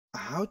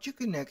how to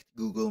connect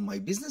Google My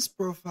Business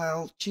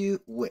profile to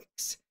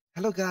Wix.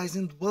 Hello guys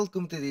and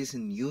welcome to this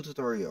new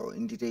tutorial.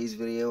 In today's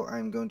video,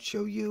 I'm going to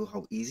show you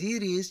how easy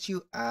it is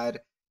to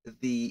add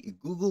the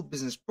Google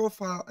Business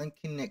profile and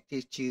connect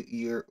it to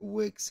your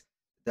Wix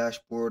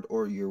dashboard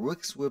or your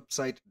Wix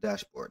website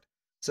dashboard.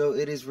 So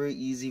it is very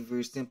easy,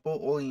 very simple.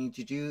 All you need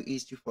to do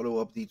is to follow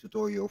up the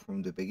tutorial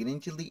from the beginning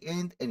till the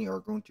end and you are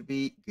going to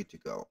be good to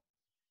go.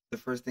 The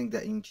first thing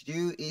that you need to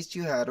do is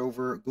to head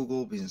over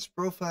Google Business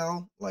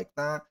Profile like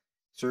that.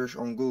 Search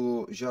on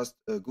Google just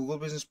a Google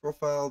Business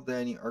Profile.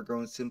 Then you are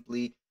going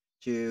simply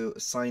to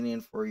sign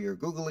in for your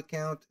Google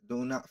account.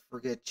 Do not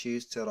forget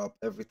to set up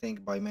everything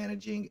by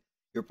managing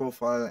your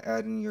profile and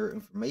adding your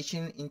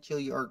information until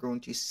you are going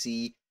to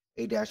see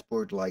a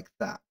dashboard like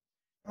that.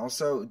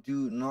 Also,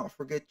 do not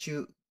forget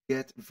to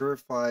get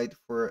verified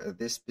for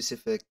this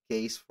specific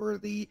case for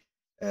the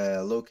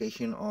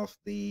location of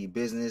the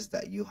business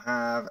that you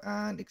have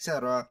and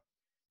etc.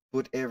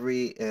 Put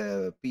every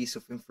piece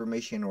of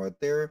information right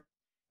there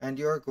and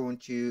you're going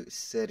to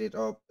set it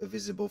up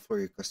visible for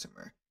your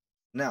customer.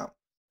 Now,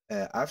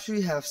 after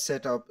you have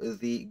set up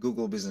the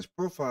Google Business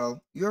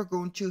Profile, you're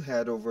going to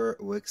head over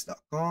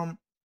wix.com,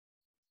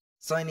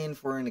 sign in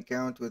for an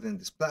account within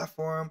this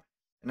platform,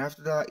 and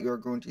after that, you're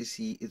going to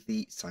see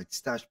the site's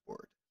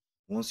dashboard.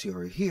 Once you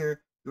are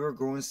here, you're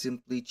going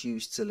simply to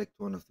select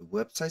one of the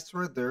websites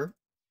right there,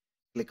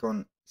 click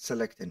on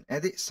select and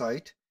edit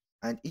site,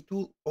 and it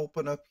will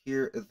open up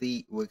here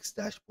the Wix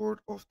dashboard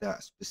of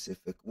that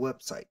specific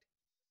website.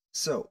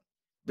 So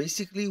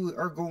basically we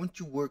are going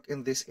to work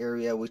in this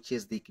area, which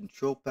is the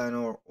control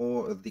panel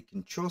or the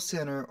control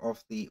center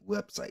of the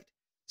website.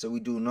 So we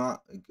do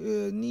not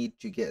need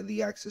to get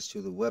the access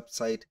to the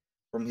website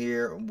from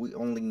here. We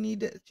only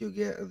need to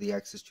get the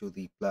access to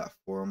the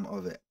platform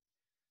of it.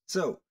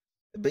 So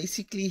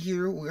basically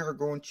here we are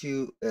going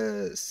to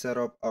set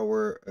up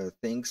our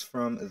things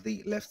from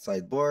the left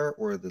sidebar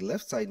or the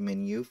left side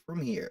menu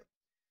from here.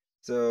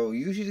 So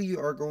usually you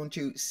are going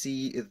to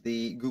see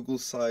the Google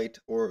site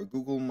or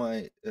Google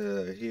My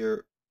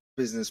here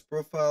business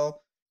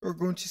profile. You're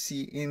going to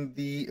see in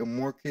the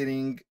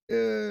marketing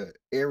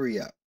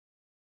area.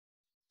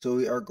 So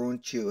we are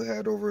going to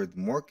head over the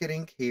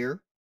marketing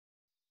here,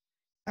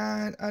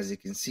 and as you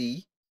can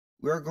see,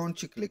 we are going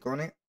to click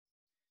on it,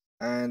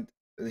 and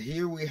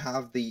here we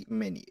have the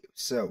menu.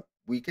 So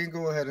we can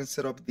go ahead and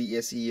set up the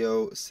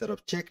SEO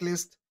setup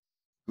checklist,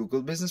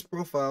 Google Business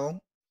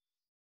Profile,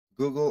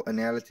 Google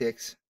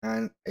Analytics,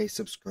 and a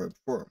subscribe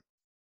form.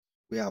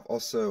 We have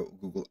also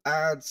Google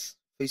Ads,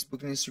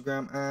 Facebook and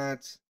Instagram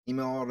ads,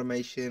 email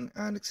automation,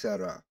 and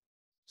etc.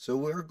 So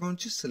we are going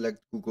to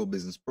select Google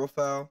Business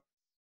Profile,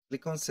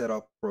 click on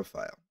Setup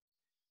Profile.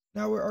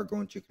 Now we are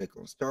going to click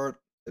on Start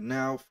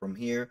Now from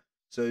here.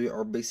 So you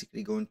are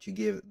basically going to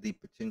give the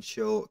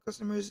potential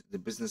customers the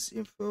business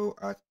info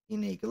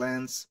in a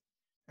glance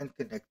and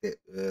connect it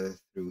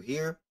through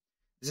here.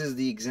 This is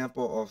the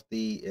example of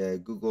the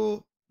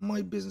Google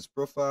My Business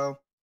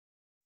Profile.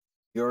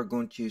 You're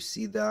going to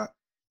see that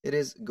it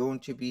is going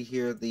to be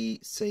here the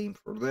same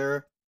for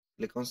there.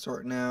 Click on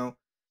Start Now.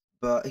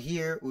 But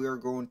here we are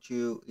going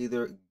to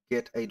either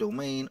get a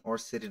domain or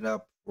set it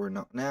up for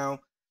not now.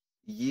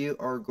 You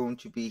are going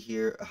to be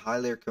here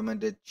highly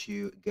recommended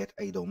to get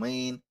a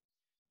domain,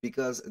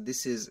 because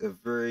this is a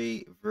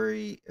very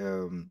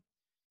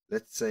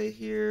let's say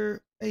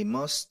here a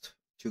must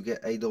to get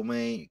a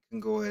domain. You can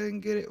go ahead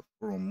and get it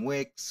from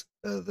Wix,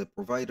 the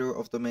provider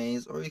of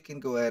domains, or you can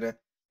go ahead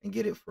and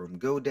get it from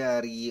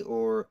GoDaddy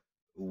or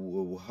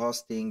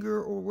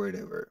Hostinger or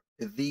whatever.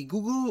 The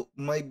Google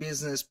My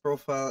Business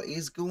Profile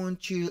is going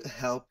to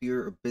help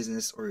your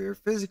business or your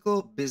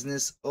physical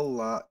business a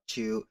lot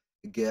to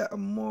get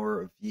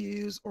more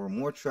views or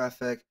more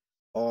traffic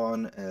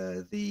on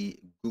the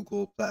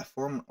Google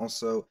platform.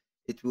 Also,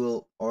 it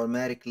will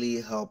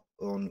automatically help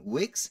on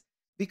Wix,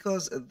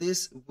 because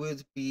this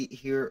would be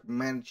here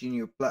managing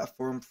your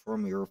platform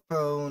from your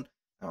phone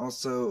and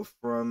also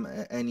from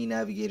any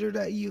navigator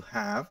that you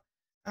have.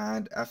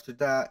 And after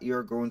that,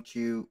 you're going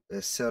to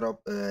set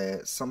up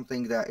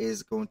something that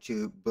is going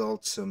to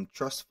build some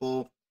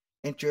trustful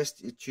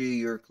interest to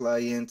your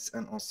clients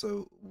and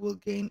also will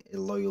gain a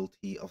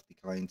loyalty of the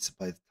clients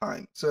by the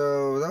time.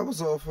 So that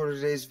was all for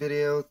today's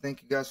video.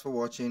 Thank you guys for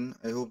watching.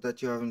 I hope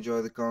that you have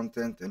enjoyed the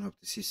content and hope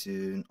to see you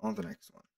soon on the next one.